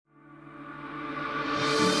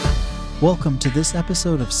Welcome to this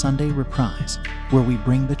episode of Sunday Reprise, where we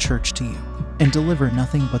bring the church to you and deliver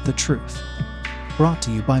nothing but the truth. Brought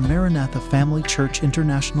to you by Maranatha Family Church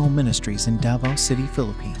International Ministries in Davao City,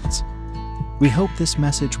 Philippines. We hope this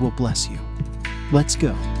message will bless you. Let's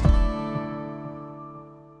go.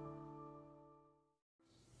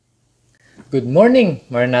 Good morning,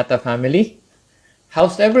 Maranatha family.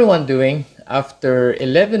 How's everyone doing after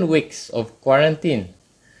 11 weeks of quarantine?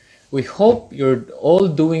 We hope you're all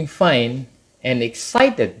doing fine and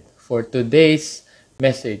excited for today's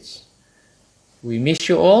message. We miss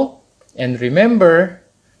you all, and remember,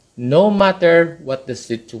 no matter what the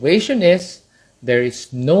situation is, there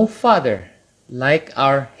is no Father like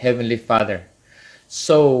our Heavenly Father.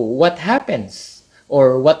 So what happens,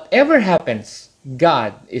 or whatever happens,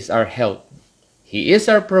 God is our help. He is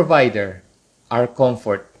our provider, our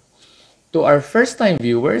comfort. To our first-time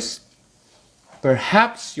viewers,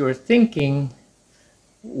 perhaps you're thinking,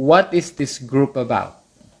 what is this group about?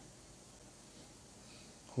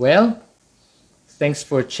 Well, thanks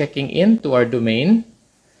for checking in to our domain.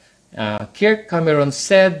 Kirk Cameron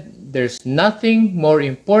said, there's nothing more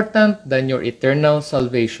important than your eternal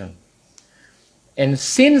salvation. And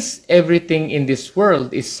since everything in this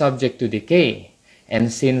world is subject to decay,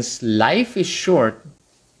 and since life is short,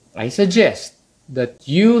 I suggest that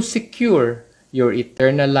you secure your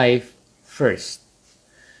eternal life first.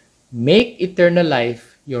 Make eternal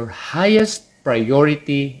life your highest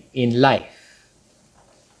priority in life.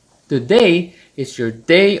 Today is your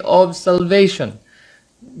day of salvation.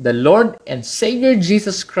 The Lord and Savior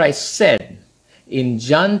Jesus Christ said in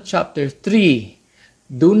John chapter 3,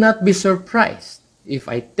 "Do not be surprised if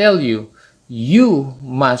I tell you, you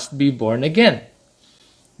must be born again."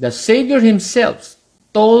 The Savior himself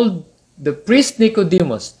told the priest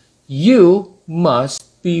Nicodemus, "You must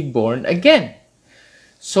be born again."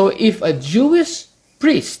 So if a Jewish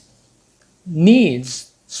priest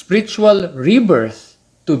needs spiritual rebirth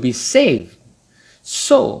to be saved,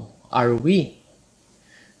 so are we.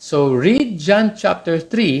 So read John chapter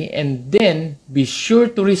 3 and then be sure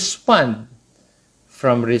to respond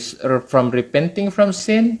from repenting from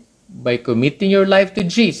sin by committing your life to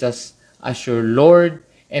Jesus as your Lord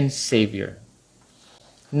and Savior.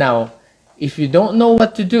 Now, if you don't know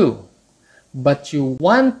what to do, but you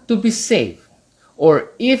want to be saved,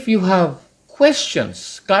 or if you have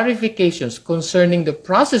questions, clarifications concerning the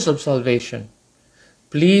process of salvation,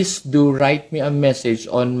 please do write me a message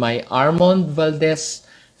on my Armand Valdez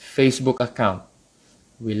Facebook account.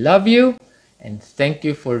 We love you and thank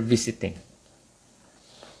you for visiting.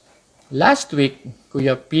 Last week,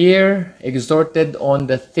 Kuya Pierre exhorted on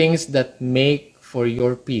the things that make for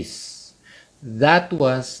your peace. That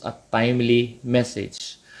was a timely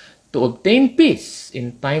message. To obtain peace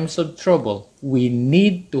in times of trouble, we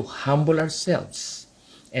need to humble ourselves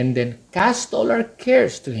and then cast all our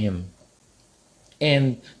cares to Him,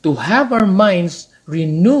 and to have our minds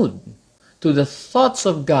renewed to the thoughts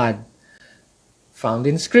of God found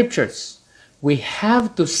in Scriptures. We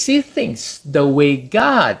have to see things the way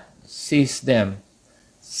God sees them,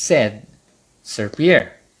 said Sir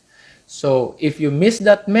Pierre. So if you missed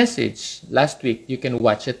that message last week, you can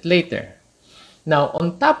watch it later. Now,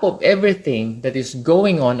 on top of everything that is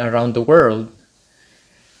going on around the world,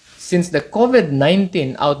 since the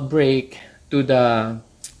COVID-19 outbreak to the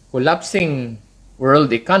collapsing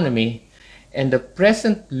world economy and the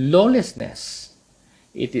present lawlessness,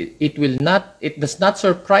 it does not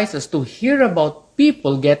surprise us to hear about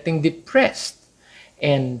people getting depressed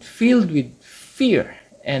and filled with fear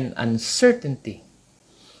and uncertainty.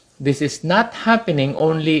 This is not happening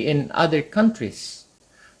only in other countries,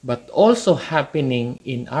 but also happening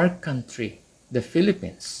in our country, the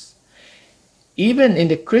Philippines. Even in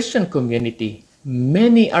the Christian community,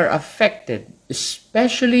 many are affected,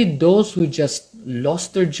 especially those who just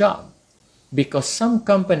lost their job, because some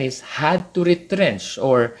companies had to retrench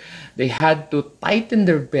or they had to tighten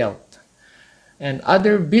their belt, and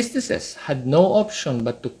other businesses had no option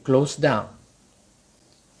but to close down,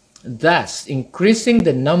 thus increasing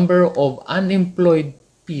the number of unemployed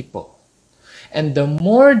people. And the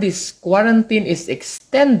more this quarantine is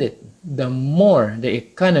extended, the more the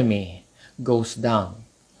economy goes down.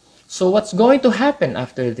 So what's going to happen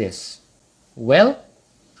after this? Well,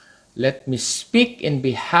 let me speak in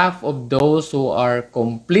behalf of those who are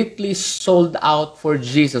completely sold out for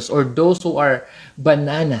Jesus, or those who are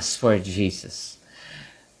bananas for Jesus.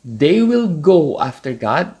 They will go after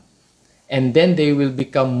God, and then they will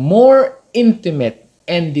become more intimate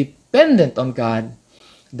and dependent on God.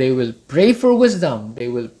 They will pray for wisdom. They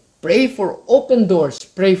will pray for open doors,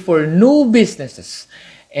 pray for new businesses,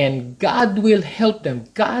 and God will help them.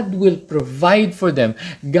 God will provide for them.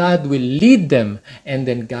 God will lead them, and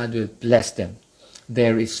then God will bless them.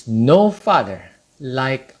 There is no Father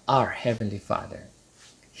like our Heavenly Father.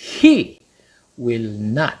 He will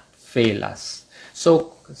not fail us.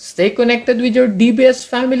 So stay connected with your DBS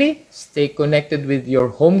family. Stay connected with your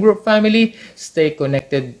home group family. Stay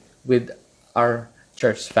connected with our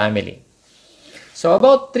church family. So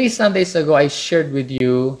about 3 Sundays ago, I shared with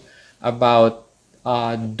you about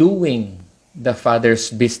doing the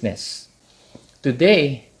Father's business.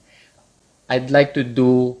 Today, I'd like to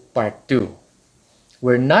do part 2.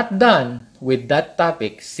 We're not done with that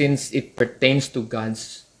topic since it pertains to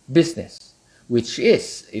God's business, which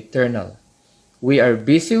is eternal. We are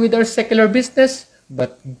busy with our secular business,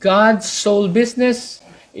 but God's soul business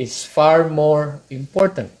is far more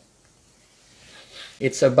important.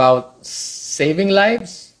 It's about saving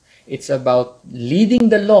lives. It's about leading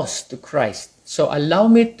the lost to Christ. So allow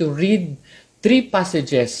me to read 3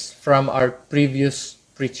 passages from our previous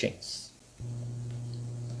preachings.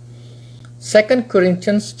 2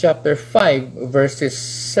 Corinthians chapter 5, verses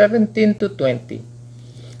 17 to 20.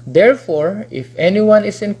 Therefore, if anyone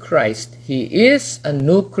is in Christ, he is a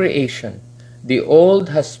new creation. The old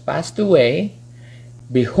has passed away.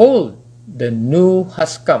 Behold, the new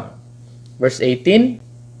has come. Verse 18,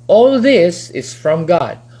 all this is from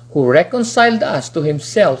God, who reconciled us to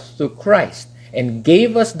himself through Christ and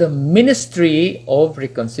gave us the ministry of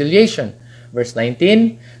reconciliation. Verse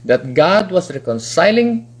 19, that God was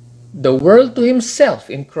reconciling the world to himself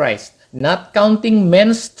in Christ, not counting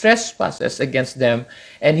men's trespasses against them,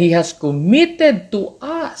 and he has committed to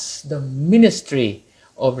us the ministry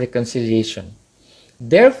of reconciliation.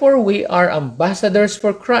 Therefore, we are ambassadors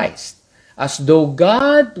for Christ, as though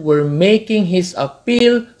God were making his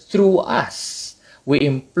appeal through us. We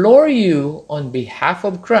implore you on behalf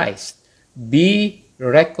of Christ, be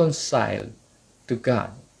reconciled to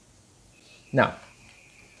God. Now,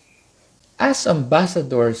 as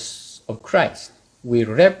ambassadors of Christ, we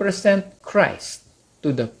represent Christ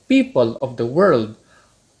to the people of the world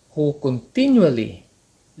who continually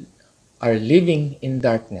are living in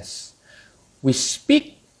darkness. We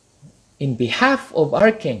speak in behalf of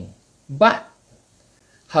our King, but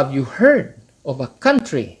have you heard of a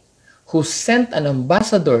country who sent an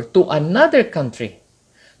ambassador to another country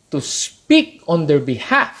to speak on their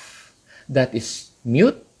behalf that is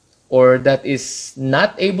mute or that is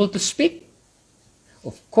not able to speak?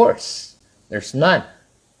 Of course, there's none.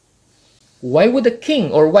 Why would a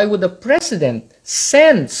king or why would a president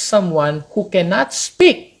send someone who cannot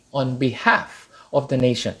speak on behalf of the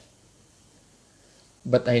nation?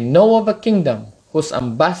 But I know of a kingdom whose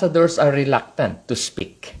ambassadors are reluctant to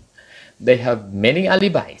speak. They have many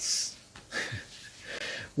alibis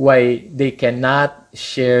why they cannot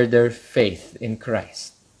share their faith in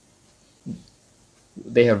Christ.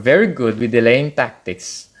 They are very good with delaying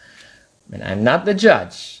tactics. And I'm not the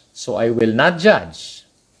judge, so I will not judge.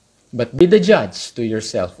 But be the judge to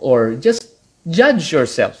yourself, or just judge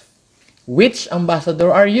yourself. Which ambassador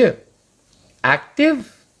are you?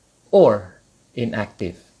 Active or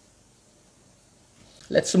inactive?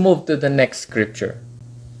 Let's move to the next scripture.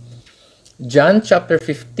 John chapter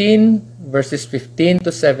 15, verses 15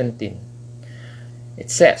 to 17. It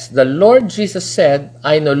says, the Lord Jesus said,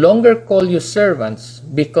 I no longer call you servants,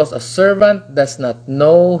 because a servant does not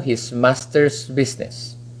know his master's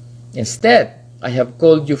business. Instead, I have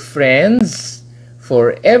called you friends,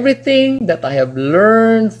 for everything that I have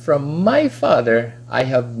learned from my Father, I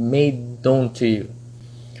have made known to you.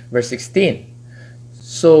 Verse 16,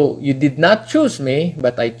 so you did not choose me,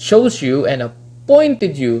 but I chose you and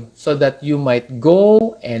appointed you so that you might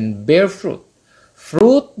go and bear fruit,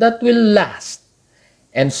 fruit that will last.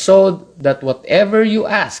 And so that whatever you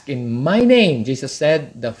ask in my name, Jesus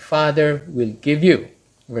said, the Father will give you.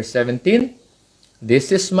 Verse 17,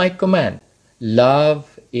 this is my command,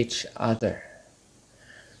 love each other.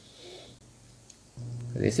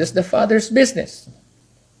 This is the Father's business.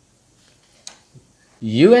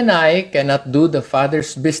 You and I cannot do the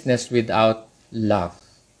Father's business without love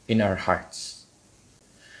in our hearts.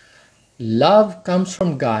 Love comes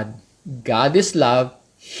from God. God is love.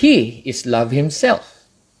 He is love himself.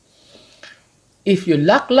 If you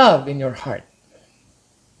lack love in your heart,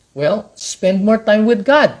 well, spend more time with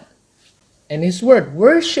God and his word.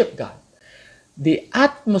 Worship God. The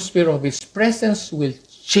atmosphere of his presence will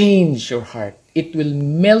change your heart. It will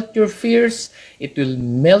melt your fears. It will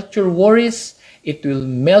melt your worries. It will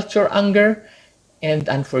melt your anger and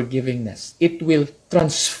unforgivingness. It will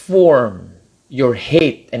transform your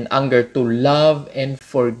hate and anger to love and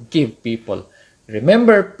forgive people.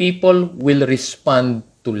 Remember, people will respond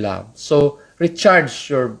to love. So recharge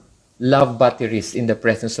your love batteries in the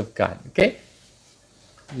presence of God. Okay?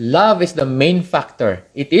 Love is the main factor.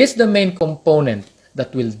 It is the main component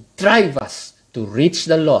that will drive us to reach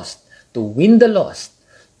the lost, to win the lost,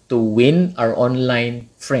 to win our online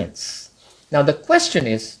friends. Now the question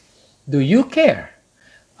is, do you care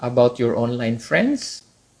about your online friends?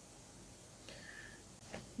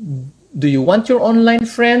 Do you want your online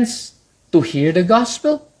friends to hear the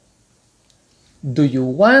gospel? Do you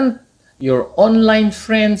want your online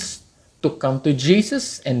friends to come to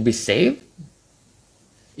Jesus and be saved?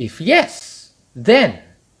 If yes, then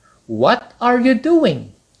what are you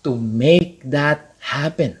doing to make that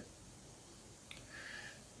happen?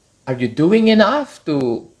 Are you doing enough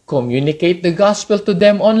to communicate the gospel to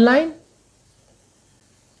them online?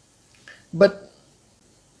 But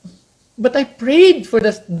I prayed for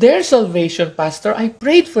their salvation, Pastor. I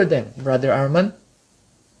prayed for them, Brother Armand.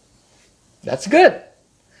 That's good.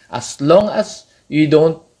 As long as you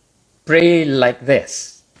don't pray like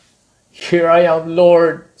this. Here I am,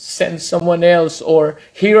 Lord, send someone else. Or,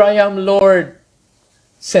 here I am, Lord,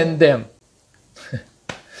 send them.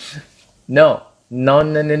 No. No.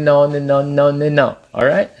 All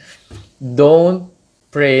right? Don't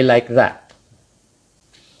pray like that.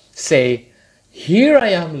 Say, here I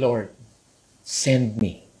am, Lord, send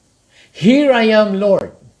me. Here I am,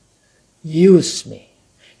 Lord, use me.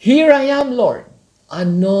 Here I am, Lord,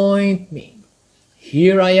 anoint me.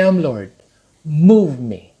 Here I am, Lord, move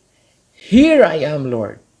me. Here I am,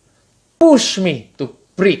 Lord, push me to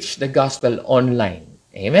preach the gospel online.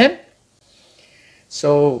 Amen?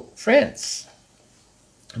 So, friends,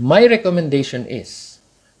 my recommendation is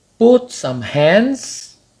put some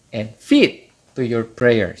hands and feet to your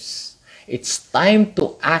prayers. It's time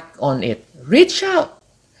to act on it. Reach out.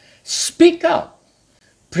 Speak out.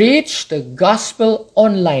 Preach the gospel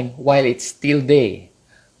online while it's still day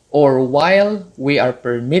or while we are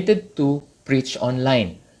permitted to preach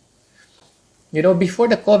online. You know, before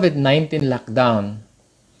the COVID-19 lockdown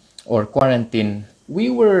or quarantine, we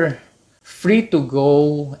were free to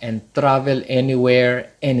go and travel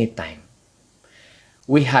anywhere, anytime.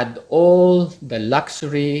 We had all the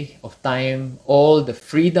luxury of time, all the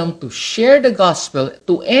freedom to share the gospel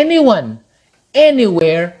to anyone,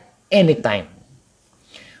 anywhere, anytime.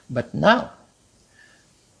 But now,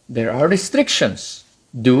 there are restrictions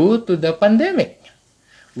due to the pandemic.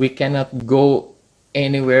 We cannot go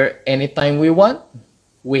anywhere, anytime we want.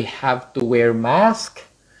 We have to wear masks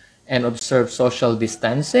and observe social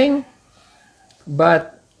distancing.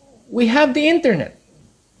 But we have the internet.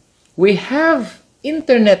 We have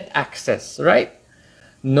internet access, right?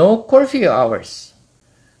 No curfew hours.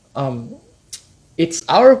 It's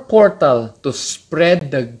our portal to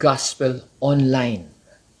spread the gospel online.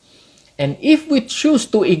 And if we choose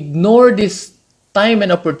to ignore this time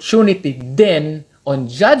and opportunity, then on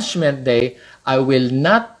Judgment Day, I will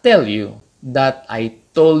not tell you that I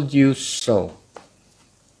told you so.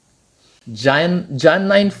 John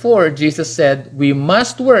 9:4, Jesus said, we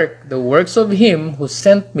must work the works of him who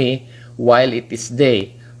sent me while it is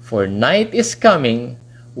day, for night is coming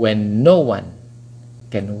when no one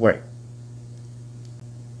can work.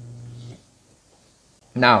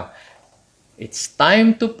 Now, it's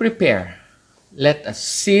time to prepare. Let us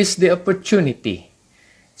seize the opportunity.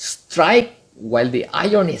 Strike while the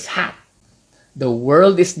iron is hot. The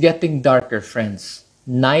world is getting darker, friends.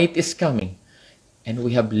 Night is coming. And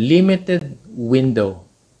we have limited window.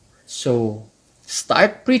 So,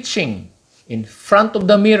 start preaching in front of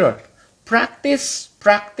the mirror. Practice,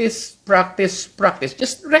 practice, practice, practice.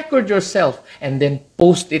 Just record yourself and then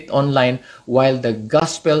post it online while the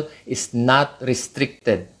gospel is not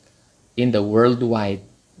restricted in the World Wide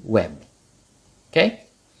Web. Okay?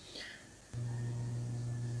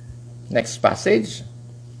 Next passage.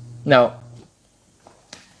 Now,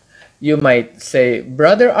 you might say,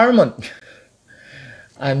 Brother Armand,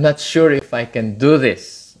 I'm not sure if I can do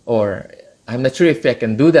this, or I'm not sure if I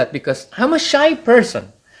can do that because I'm a shy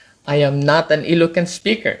person. I am not an eloquent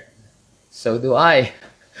speaker. So do I.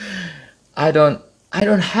 I don't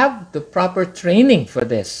have the proper training for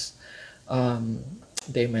this.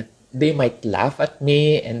 They might laugh at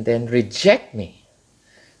me and then reject me,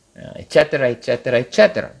 etc., etc.,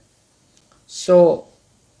 etc. So,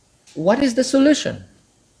 what is the solution?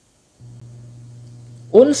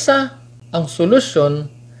 Unsa ang solusyon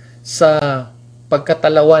sa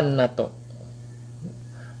pagkatalawan nato?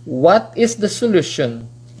 What is the solution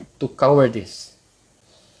to cowardice?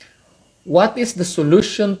 What is the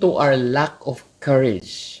solution to our lack of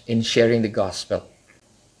courage in sharing the gospel?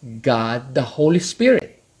 God, the Holy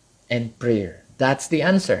Spirit, and prayer. That's the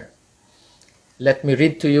answer. Let me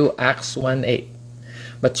read to you Acts 1:8.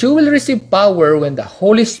 But you will receive power when the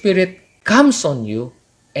Holy Spirit comes on you,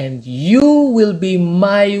 and you will be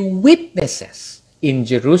my witnesses in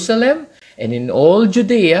Jerusalem and in all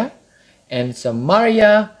Judea and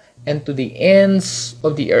Samaria and to the ends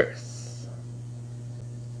of the earth.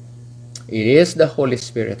 It is the Holy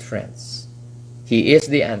Spirit, friends. He is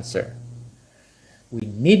the answer. We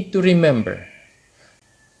need to remember,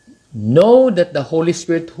 know that the Holy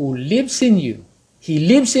Spirit who lives in you, He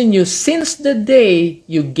lives in you since the day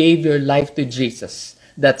you gave your life to Jesus.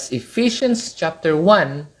 That's Ephesians chapter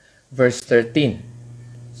 1, verse 13.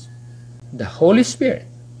 The Holy Spirit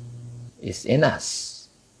is in us.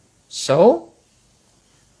 So,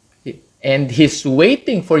 and He's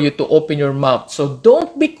waiting for you to open your mouth. So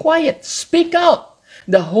don't be quiet. Speak out.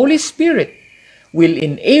 The Holy Spirit will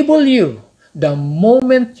enable you the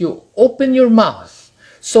moment you open your mouth.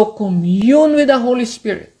 So commune with the Holy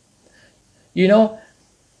Spirit. You know,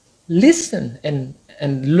 listen and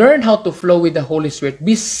learn how to flow with the Holy Spirit.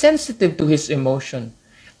 Be sensitive to His emotion.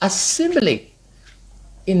 Assimilate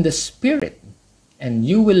in the Spirit. And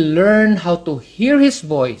you will learn how to hear His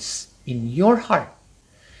voice in your heart.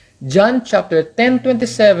 John chapter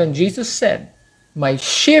 10:27, Jesus said, "My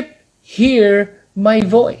sheep hear my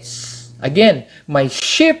voice." Again, my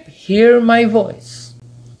sheep hear my voice.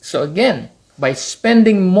 So again, by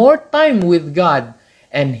spending more time with God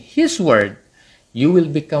and His Word, you will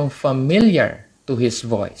become familiar to His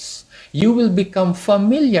voice. You will become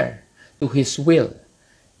familiar to His will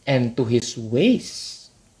and to His ways.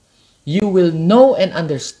 You will know and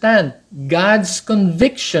understand God's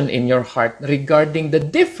conviction in your heart regarding the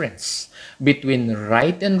difference between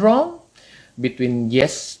right and wrong, between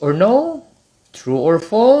yes or no, true or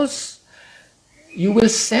false. You will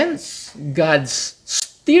sense God's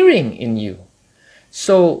steering in you.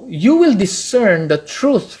 So you will discern the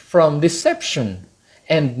truth from deception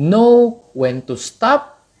and know when to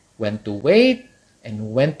stop, when to wait,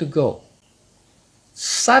 and when to go.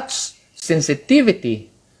 Such sensitivity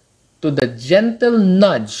to the gentle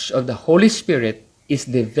nudge of the Holy Spirit is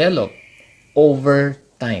developed over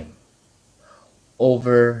time.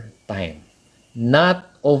 Over time. Not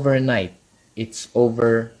overnight. It's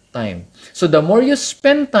over time. So the more you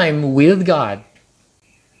spend time with God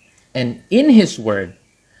and in His Word,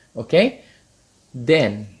 okay,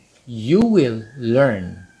 then you will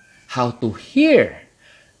learn how to hear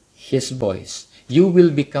His voice. You will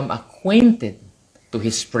become acquainted to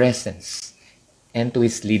His presence and to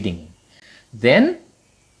His leading. Then,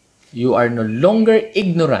 you are no longer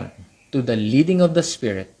ignorant to the leading of the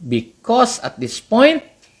Spirit, because at this point,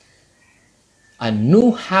 a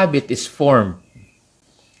new habit is formed,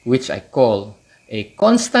 which I call a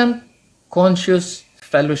constant, conscious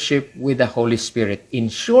fellowship with the Holy Spirit. In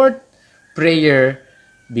short, prayer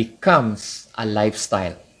becomes a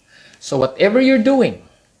lifestyle. So whatever you're doing,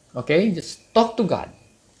 okay, just talk to God.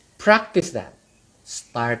 Practice that.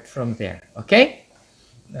 Start from there, okay?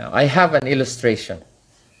 Now, I have an illustration.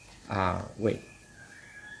 Wait.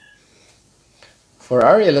 For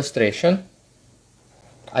our illustration,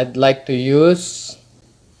 I'd like to use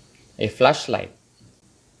a flashlight.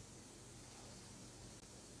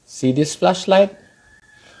 See this flashlight?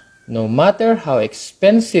 No matter how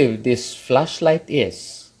expensive this flashlight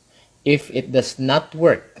is, if it does not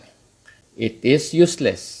work, it is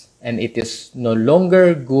useless and it is no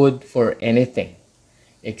longer good for anything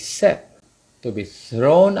except to be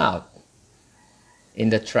thrown out in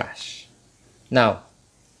the trash. Now,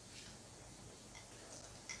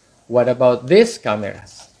 what about these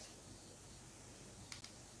cameras?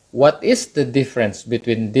 What is the difference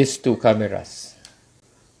between these two cameras?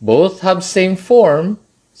 Both have same form,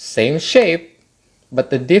 same shape,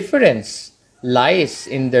 but the difference lies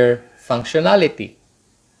in their functionality.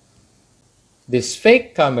 This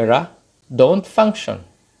fake camera don't function,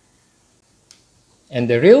 and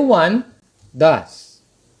the real one does.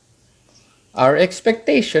 Our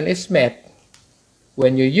expectation is met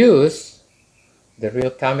when you use the real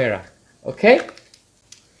camera. Okay?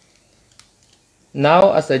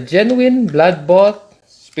 Now, as a genuine, blood-bought,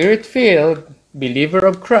 spirit-filled believer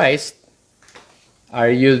of Christ, are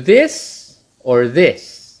you this or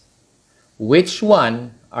this? Which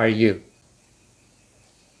one are you?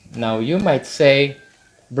 Now, you might say,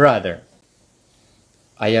 brother,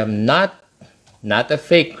 I am not a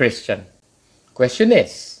fake Christian. Question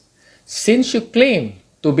is, since you claim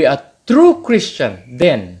to be a true Christian,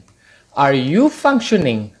 then are you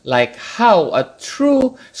functioning like how a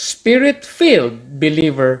true spirit-filled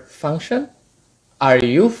believer functions? Are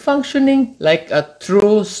you functioning like a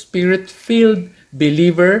true spirit-filled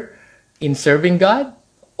believer in serving God?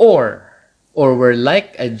 Or we're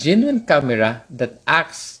like a genuine camera that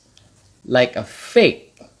acts like a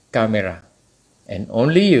fake camera. And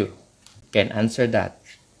only you can answer that.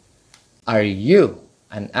 Are you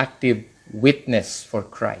an active witness for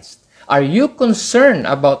Christ? Are you concerned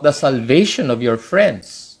about the salvation of your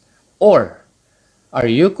friends? Or are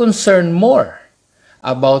you concerned more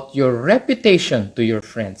about your reputation to your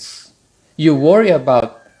friends? You worry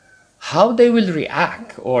about how they will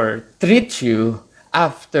react or treat you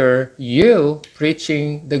after you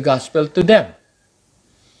preaching the gospel to them.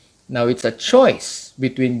 Now it's a choice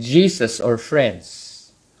between Jesus or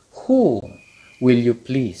friends. Who will you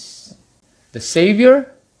please? The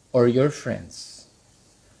Savior or your friends?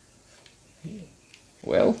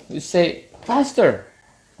 Well, you say, Pastor,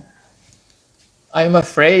 I'm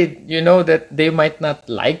afraid, that they might not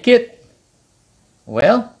like it.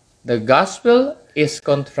 Well, the gospel is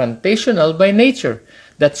confrontational by nature.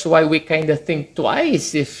 That's why we kind of think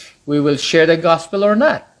twice if we will share the gospel or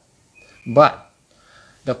not. But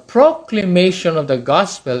the proclamation of the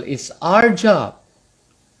gospel is our job.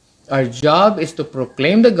 Our job is to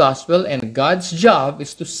proclaim the gospel, and God's job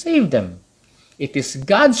is to save them. It is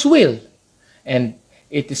God's will, and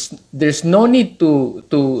there's no need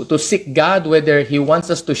to seek God whether He wants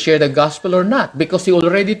us to share the gospel or not, because He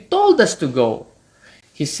already told us to go.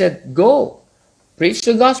 He said, go, preach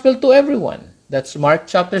the gospel to everyone. That's Mark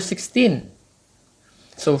chapter 16.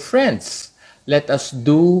 So friends, let us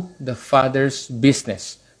do the Father's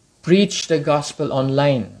business. Preach the gospel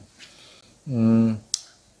online.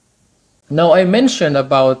 Now, I mentioned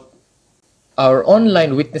about our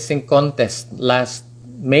online witnessing contest last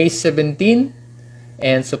May 17,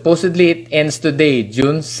 and supposedly it ends today,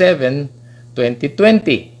 June 7,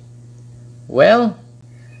 2020. Well,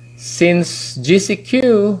 since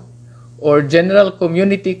GCQ or General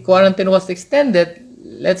Community Quarantine was extended,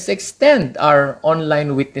 let's extend our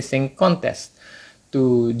online witnessing contest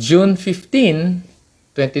to June 15,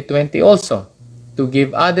 2020 also, to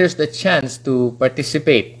give others the chance to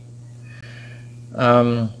participate.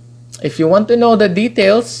 If you want to know the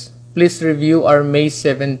details, please review our May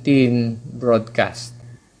 17 broadcast,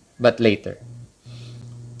 but later.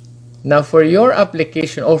 Now for your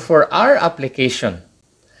application, or for our application,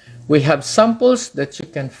 we have samples that you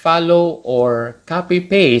can follow or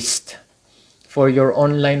copy-paste for your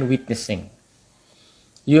online witnessing.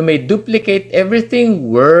 You may duplicate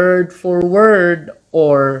everything word for word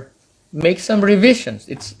or make some revisions.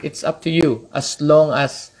 It's up to you, as long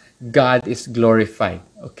as God is glorified.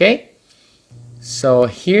 Okay? So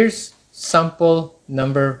here's sample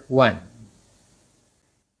number 1.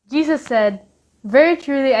 Jesus said, "Very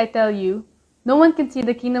truly I tell you, no one can see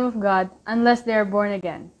the kingdom of God unless they are born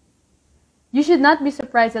again." You should not be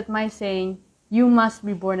surprised at my saying, "You must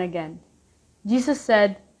be born again." Jesus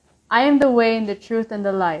said, "I am the way and the truth and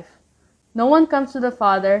the life. No one comes to the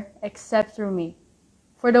Father except through me.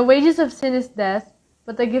 For the wages of sin is death,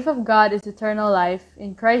 but the gift of God is eternal life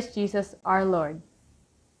in Christ Jesus our Lord."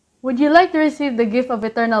 Would you like to receive the gift of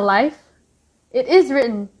eternal life? It is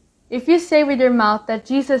written, if you say with your mouth that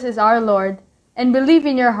Jesus is our Lord and believe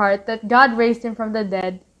in your heart that God raised Him from the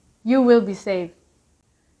dead, you will be saved.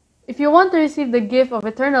 If you want to receive the gift of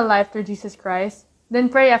eternal life through Jesus Christ,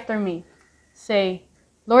 then pray after me. Say,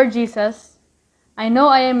 "Lord Jesus, I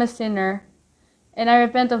know I am a sinner and I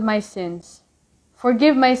repent of my sins.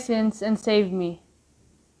 Forgive my sins and save me.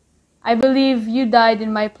 I believe you died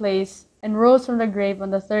in my place and rose from the grave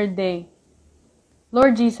on the third day.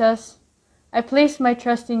 Lord Jesus, I place my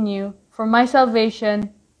trust in you for my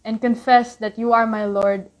salvation and confess that you are my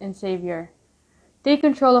Lord and Savior. Take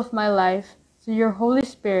control of my life through your Holy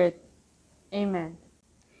Spirit. Amen."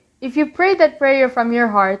 If you pray that prayer from your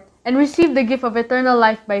heart and receive the gift of eternal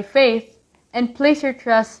life by faith and place your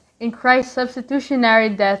trust in Christ's substitutionary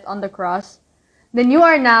death on the cross, then you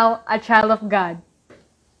are now a child of God.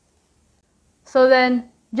 So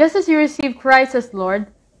then, just as you receive Christ as Lord,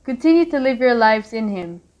 continue to live your lives in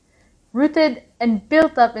Him, rooted and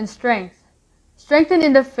built up in strength, strengthened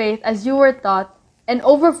in the faith as you were taught, and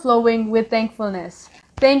overflowing with thankfulness.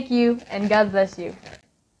 Thank you, and God bless you.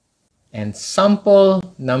 And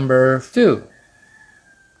sample number 2.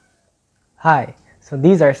 Hi, so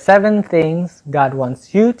these are 7 things God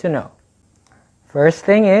wants you to know. First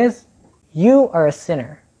thing is, you are a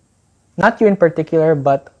sinner. Not you in particular,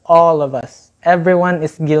 but all of us. Everyone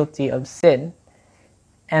is guilty of sin.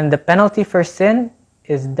 And the penalty for sin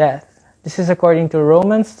is death. This is according to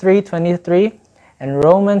Romans 3:23 and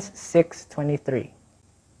Romans 6:23.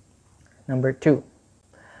 Number 2,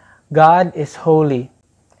 God is holy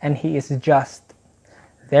and He is just.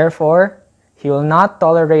 Therefore, He will not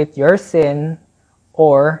tolerate your sin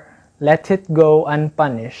or let it go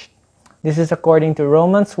unpunished. This is according to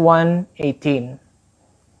Romans 1:18.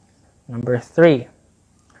 Number 3,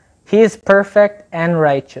 He is perfect and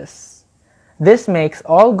righteous. This makes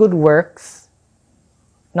all good works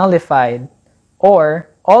nullified, or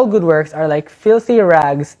all good works are like filthy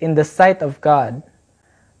rags in the sight of God.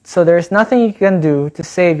 So there is nothing you can do to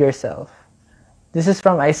save yourself. This is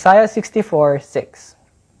from Isaiah 64:6.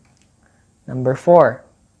 Number 4,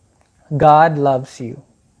 God loves you,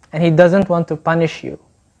 and He doesn't want to punish you.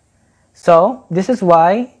 So this is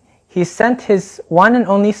why He sent His one and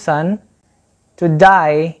only Son to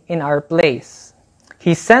die in our place.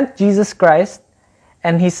 He sent Jesus Christ,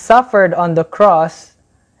 and He suffered on the cross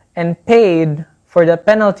and paid for the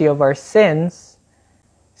penalty of our sins,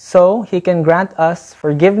 so He can grant us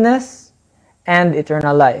forgiveness and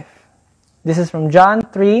eternal life. This is from John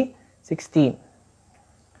 3:16.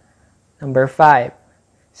 Number 5,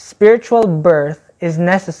 spiritual birth is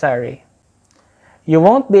necessary. You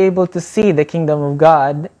won't be able to see the kingdom of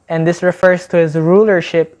God, and this refers to His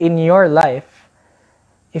rulership in your life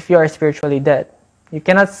if you are spiritually dead. You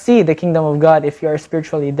cannot see the kingdom of God if you are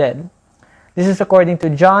spiritually dead. This is according to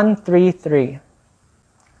John 3:3.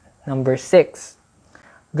 Number 6,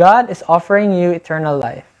 God is offering you eternal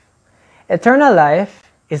life. Eternal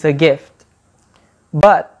life is a gift,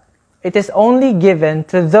 but it is only given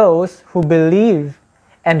to those who believe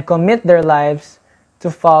and commit their lives to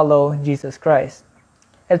follow Jesus Christ.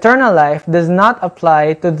 Eternal life does not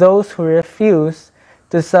apply to those who refuse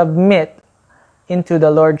to submit into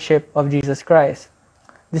the lordship of Jesus Christ.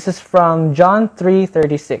 This is from John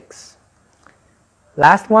 3:36.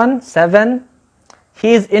 Last one, 7.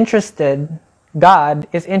 God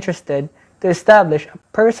is interested to establish a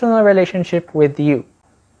personal relationship with you.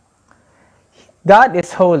 God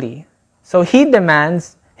is holy, so He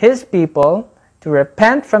demands His people to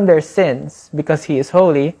repent from their sins because He is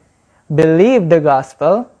holy, believe the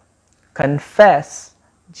gospel, confess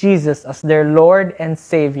Jesus as their Lord and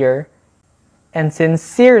Savior, and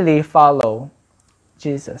sincerely follow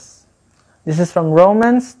Jesus. This is from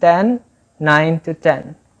Romans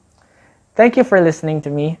 10:9-10. Thank you for listening to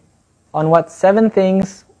me on what 7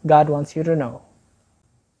 things God wants you to know.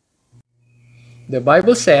 The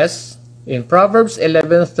Bible says in Proverbs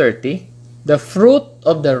 11:30, "The fruit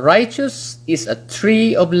of the righteous is a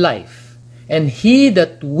tree of life, and he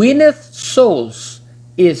that winneth souls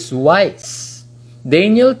is wise."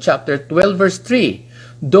 Daniel chapter 12 verse 3,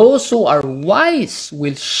 "Those who are wise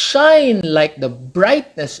will shine like the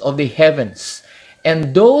brightness of the heavens,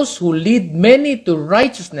 and those who lead many to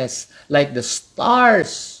righteousness like the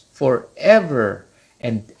stars forever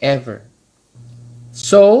and ever."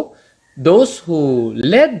 So, those who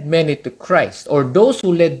led many to Christ, or those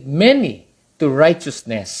who led many to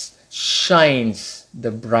righteousness, shines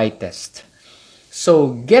the brightest.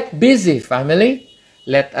 So, get busy, family.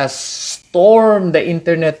 Let us storm the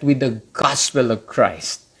internet with the gospel of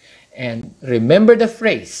Christ. And remember the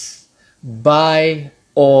phrase, by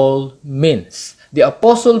all means. The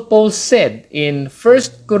Apostle Paul said in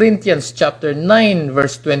 1 Corinthians chapter 9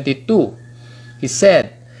 verse 22, he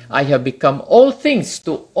said, "I have become all things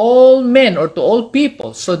to all men," or to all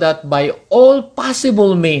people, "so that by all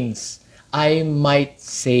possible means I might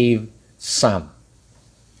save some."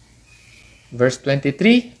 Verse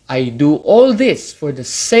 23, "I do all this for the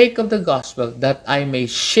sake of the gospel, that I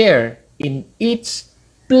may share in its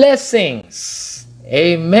blessings."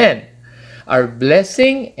 Amen. Our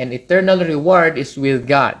blessing and eternal reward is with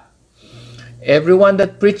God. Everyone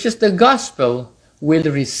that preaches the gospel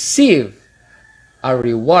will receive a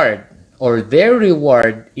reward, or their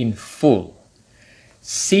reward, in full.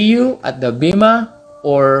 See you at the Bema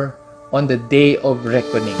or on the day of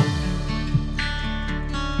reckoning.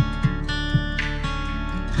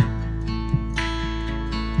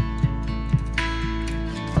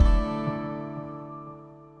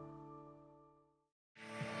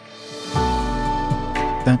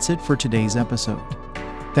 That's it for today's episode.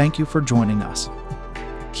 Thank you for joining us.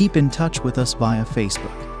 Keep in touch with us via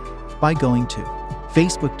Facebook by going to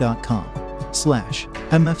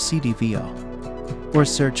facebook.com/mfcdvo or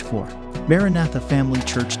search for Maranatha Family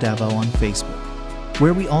Church Davao on Facebook,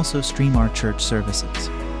 where we also stream our church services.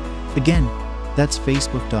 Again, that's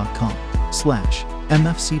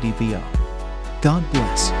facebook.com/mfcdvo. God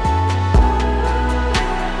bless.